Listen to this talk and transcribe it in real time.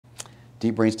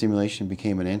Deep brain stimulation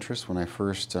became an interest when I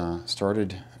first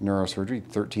started neurosurgery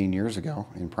 13 years ago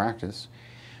in practice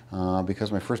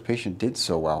because my first patient did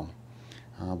so well.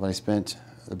 But I spent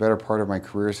the better part of my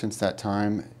career since that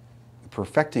time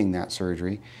perfecting that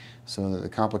surgery so that the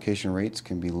complication rates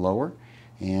can be lower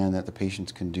and that the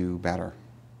patients can do better.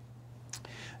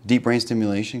 Deep brain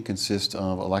stimulation consists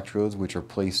of electrodes which are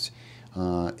placed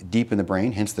deep in the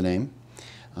brain, hence the name.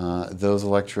 Those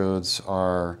electrodes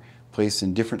are placed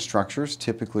in different structures,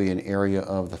 typically an area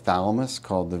of the thalamus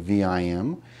called the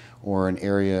VIM, or an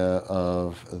area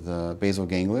of the basal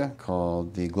ganglia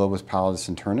called the globus pallidus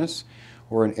internus,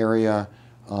 or an area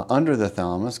under the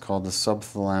thalamus called the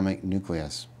subthalamic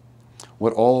nucleus.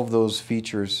 What all of those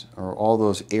features, or all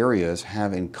those areas,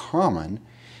 have in common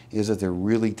is that they're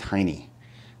really tiny.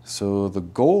 So the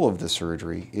goal of the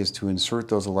surgery is to insert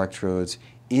those electrodes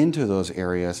into those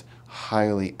areas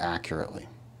highly accurately.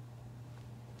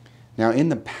 Now, in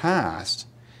the past,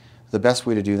 the best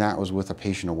way to do that was with a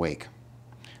patient awake.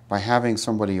 By having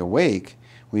somebody awake,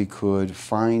 we could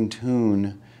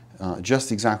fine-tune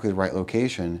just exactly the right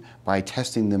location by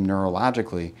testing them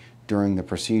neurologically during the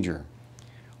procedure.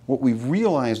 What we've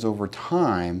realized over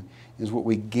time is what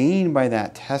we gain by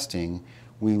that testing,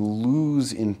 we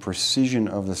lose in precision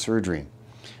of the surgery.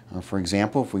 For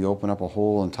example, if we open up a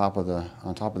hole on top of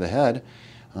the head,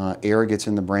 air gets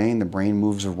in the brain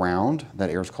moves around. That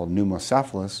air is called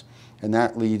pneumocephalus, and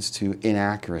that leads to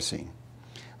inaccuracy.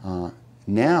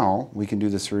 Now we can do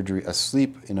the surgery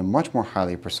asleep in a much more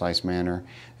highly precise manner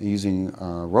using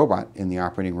a robot in the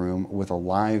operating room with a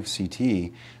live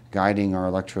CT guiding our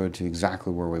electrode to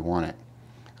exactly where we want it.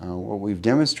 What we've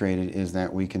demonstrated is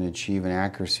that we can achieve an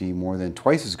accuracy more than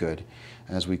twice as good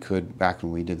as we could back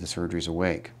when we did the surgeries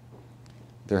awake.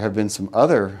 There have been some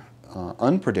other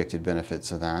unpredicted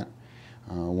benefits of that.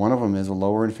 One of them is a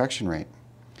lower infection rate.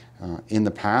 In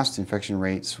the past, infection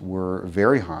rates were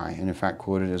very high and in fact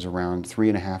quoted as around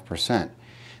 3.5%.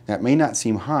 That may not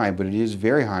seem high, but it is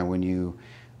very high when you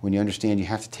understand you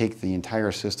have to take the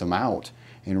entire system out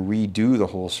and redo the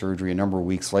whole surgery a number of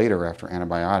weeks later after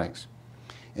antibiotics.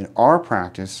 In our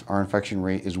practice, our infection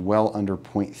rate is well under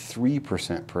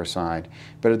 0.3% per side,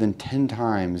 better than 10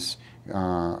 times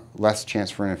less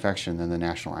chance for an infection than the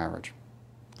national average.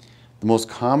 The most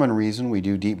common reason we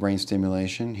do deep brain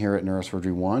stimulation here at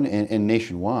Neurosurgery 1 and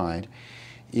nationwide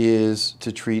is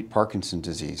to treat Parkinson's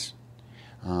disease.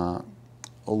 A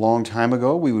long time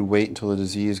ago, we would wait until the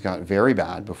disease got very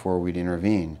bad before we'd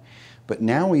intervene. But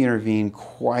now we intervene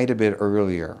quite a bit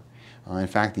earlier. In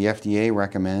fact, the FDA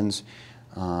recommends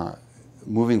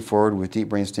moving forward with deep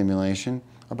brain stimulation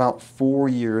about 4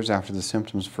 years after the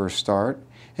symptoms first start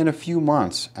and a few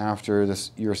months after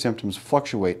your symptoms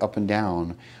fluctuate up and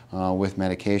down with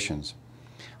medications.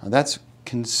 That's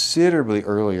considerably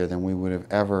earlier than we would have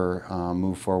ever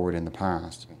moved forward in the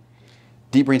past.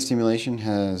 Deep brain stimulation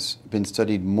has been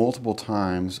studied multiple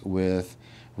times with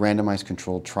randomized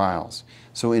controlled trials.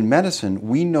 So in medicine,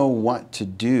 we know what to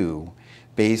do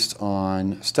based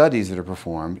on studies that are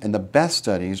performed, and the best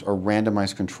studies are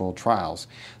randomized controlled trials.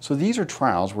 So these are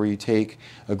trials where you take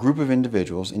a group of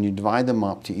individuals and you divide them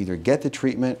up to either get the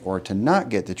treatment or to not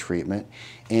get the treatment,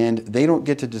 and they don't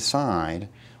get to decide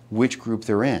which group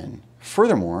they're in.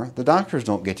 Furthermore, the doctors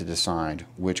don't get to decide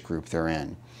which group they're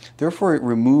in. Therefore, it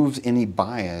removes any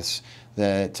bias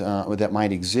that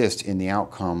might exist in the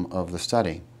outcome of the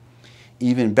study.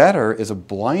 Even better is a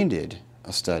blinded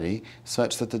study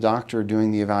such that the doctor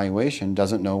doing the evaluation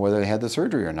doesn't know whether they had the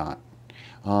surgery or not.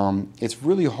 It's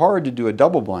really hard to do a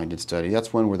double-blinded study.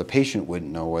 That's one where the patient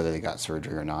wouldn't know whether they got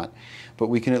surgery or not. But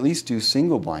we can at least do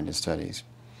single-blinded studies.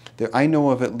 I know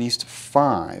of at least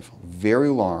 5 very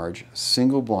large,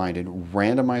 single-blinded,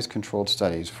 randomized controlled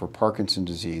studies for Parkinson's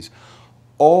disease,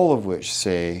 all of which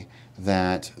say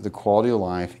that the quality of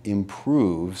life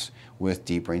improves with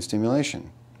deep brain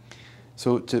stimulation.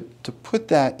 So to put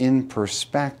that in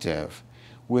perspective,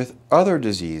 with other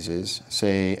diseases,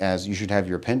 say as you should have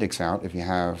your appendix out if you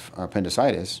have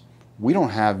appendicitis, we don't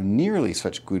have nearly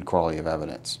such good quality of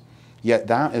evidence. Yet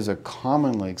that is a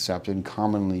commonly accepted and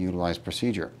commonly utilized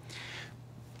procedure.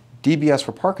 DBS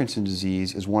for Parkinson's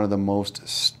disease is one of the most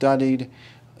studied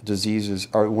diseases,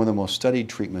 or one of the most studied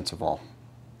treatments of all.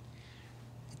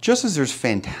 Just as there's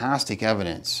fantastic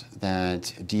evidence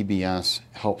that DBS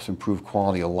helps improve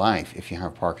quality of life if you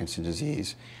have Parkinson's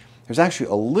disease, there's actually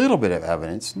a little bit of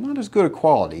evidence, not as good a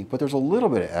quality, but there's a little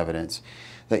bit of evidence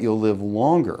that you'll live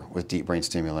longer with deep brain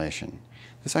stimulation.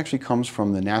 This actually comes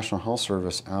from the National Health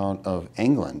Service out of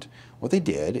England. What they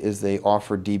did is they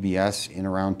offered DBS in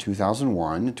around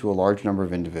 2001 to a large number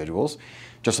of individuals,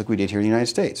 just like we did here in the United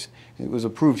States. It was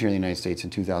approved here in the United States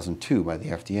in 2002 by the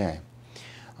FDA.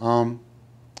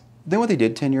 Then what they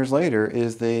did 10 years later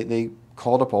is they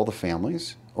called up all the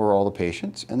families or all the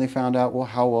patients, and they found out, well,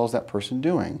 how well is that person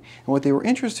doing? And what they were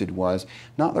interested was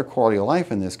not their quality of life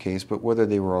in this case, but whether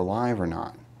they were alive or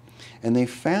not. And they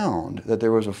found that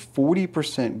there was a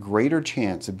 40% greater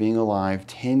chance of being alive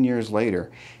 10 years later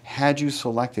had you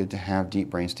selected to have deep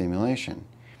brain stimulation.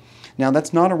 Now,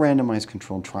 that's not a randomized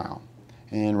controlled trial,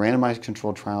 and randomized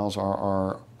controlled trials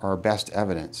are our best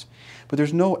evidence. But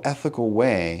there's no ethical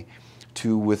way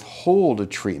to withhold a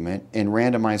treatment and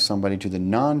randomize somebody to the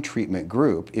non-treatment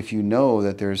group if you know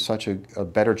that there's such a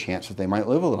better chance that they might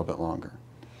live a little bit longer.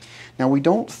 Now, we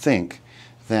don't think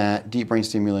that deep brain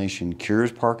stimulation cures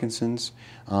Parkinson's.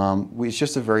 It's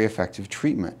just a very effective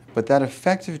treatment. But that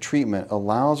effective treatment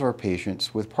allows our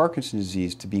patients with Parkinson's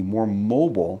disease to be more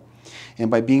mobile,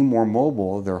 and by being more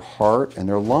mobile, their heart and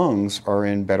their lungs are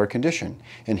in better condition,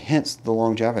 and hence the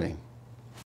longevity.